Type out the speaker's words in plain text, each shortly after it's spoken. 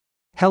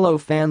Hello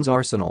fans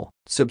Arsenal,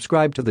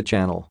 subscribe to the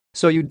channel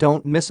so you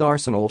don't miss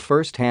Arsenal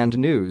first-hand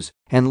news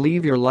and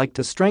leave your like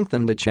to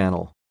strengthen the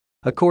channel.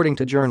 According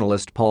to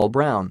journalist Paul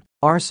Brown,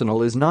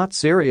 Arsenal is not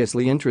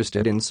seriously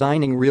interested in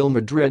signing Real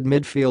Madrid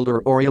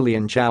midfielder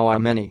Aurelien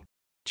Tchouameni.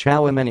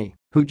 Tchouameni,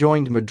 who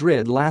joined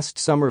Madrid last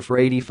summer for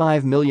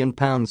 £85 million,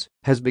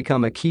 has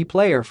become a key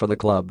player for the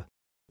club.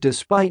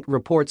 Despite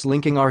reports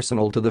linking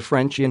Arsenal to the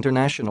French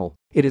international,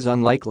 it is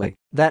unlikely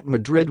that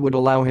Madrid would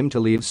allow him to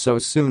leave so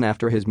soon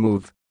after his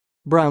move.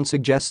 Brown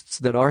suggests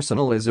that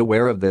Arsenal is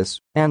aware of this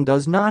and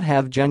does not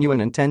have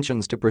genuine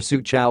intentions to pursue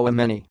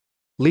Tchouameni.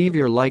 Leave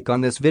your like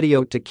on this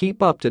video to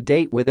keep up to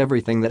date with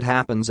everything that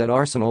happens at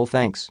Arsenal.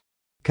 Thanks.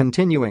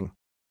 Continuing.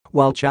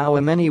 While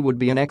Tchouameni would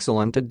be an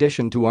excellent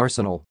addition to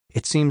Arsenal,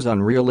 it seems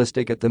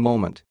unrealistic at the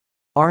moment.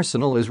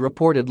 Arsenal is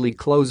reportedly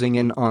closing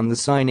in on the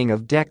signing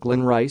of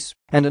Declan Rice,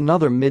 and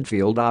another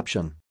midfield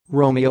option,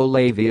 Romeo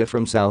Lavia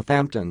from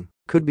Southampton,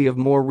 could be of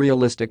more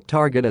realistic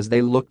target as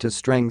they look to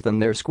strengthen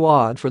their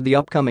squad for the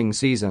upcoming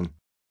season.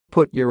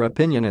 Put your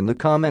opinion in the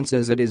comments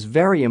as it is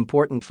very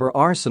important for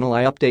Arsenal.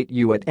 I update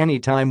you at any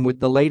time with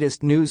the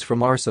latest news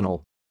from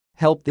Arsenal.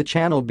 Help the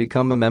channel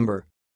become a member